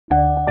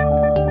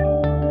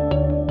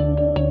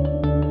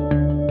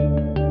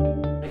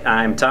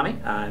I'm Tommy.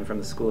 I'm from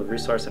the School of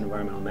Resource and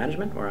Environmental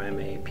Management, where I'm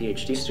a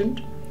PhD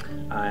student.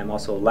 I'm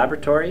also a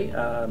laboratory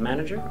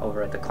manager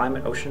over at the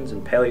Climate, Oceans,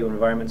 and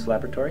Paleoenvironments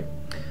Laboratory.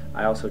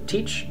 I also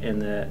teach in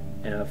the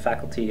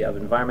Faculty of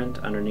Environment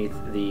underneath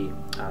the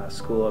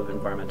School of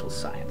Environmental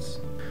Science.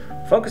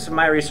 The focus of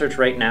my research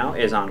right now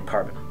is on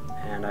carbon,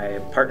 and I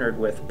have partnered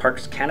with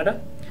Parks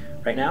Canada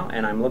right now,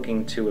 and I'm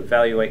looking to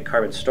evaluate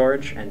carbon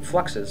storage and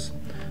fluxes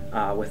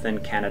within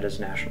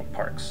Canada's national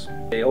parks.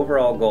 The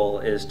overall goal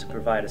is to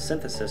provide a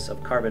synthesis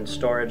of carbon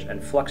storage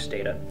and flux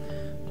data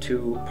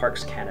to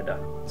Parks Canada,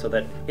 so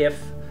that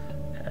if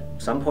at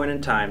some point in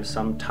time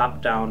some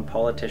top-down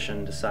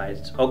politician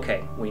decides,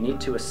 okay, we need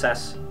to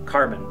assess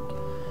carbon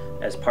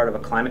as part of a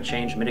climate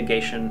change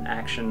mitigation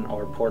action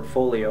or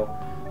portfolio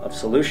of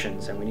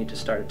solutions, and we need to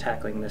start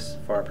tackling this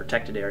for our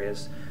protected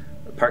areas,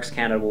 Parks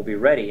Canada will be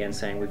ready and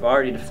saying, we've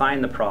already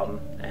defined the problem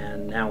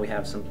and now we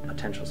have some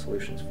potential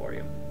solutions for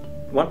you.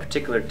 One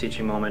particular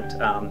teaching moment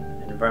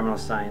in environmental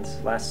science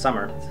last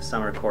summer, it's a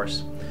summer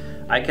course,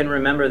 I can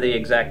remember the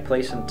exact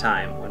place and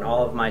time when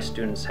all of my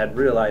students had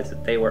realized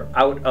that they were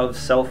out of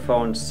cell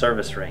phone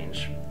service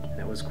range. And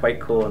it was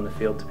quite cool in the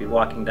field to be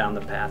walking down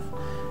the path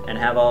and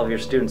have all of your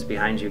students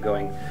behind you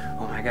going,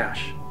 oh my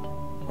gosh,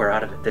 we're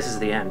out of it, this is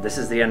the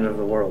end of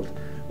the world.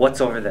 What's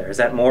over there? Is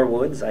that more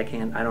woods? I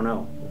don't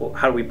know. Well,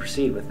 how do we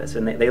proceed with this?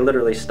 And they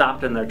literally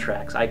stopped in their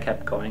tracks. I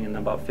kept going, and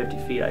about 50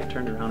 feet I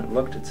turned around and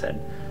looked and said,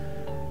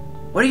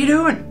 what are you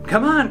doing?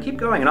 Come on, keep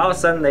going. And all of a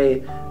sudden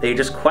they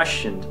just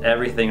questioned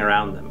everything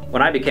around them.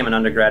 When I became an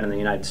undergrad in the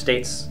United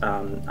States,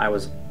 I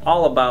was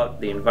all about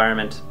the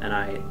environment, and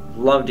I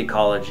loved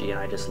ecology, and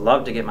I just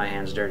loved to get my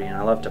hands dirty, and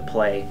I loved to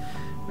play.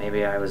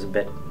 Maybe I was a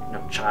bit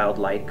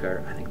childlike,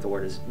 or I think the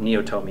word is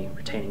neotomy,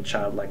 retaining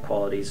childlike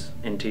qualities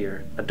into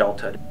your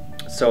adulthood.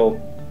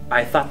 So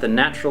I thought the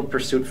natural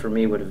pursuit for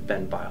me would have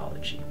been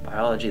biology.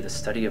 Biology, the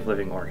study of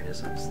living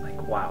organisms.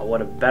 Like, wow,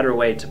 what a better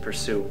way to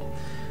pursue.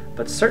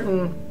 But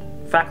certain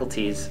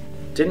faculties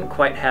didn't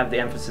quite have the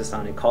emphasis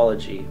on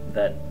ecology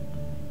that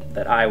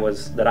I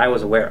was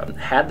aware of.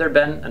 Had there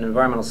been an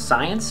environmental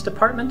science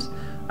department,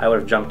 I would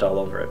have jumped all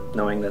over it,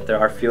 knowing that there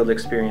are field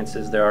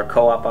experiences, there are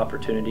co-op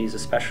opportunities,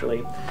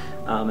 especially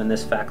in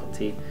this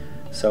faculty.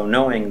 So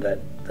knowing that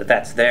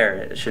that's there,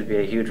 it should be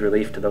a huge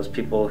relief to those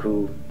people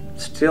who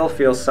still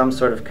feel some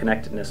sort of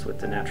connectedness with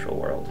the natural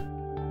world.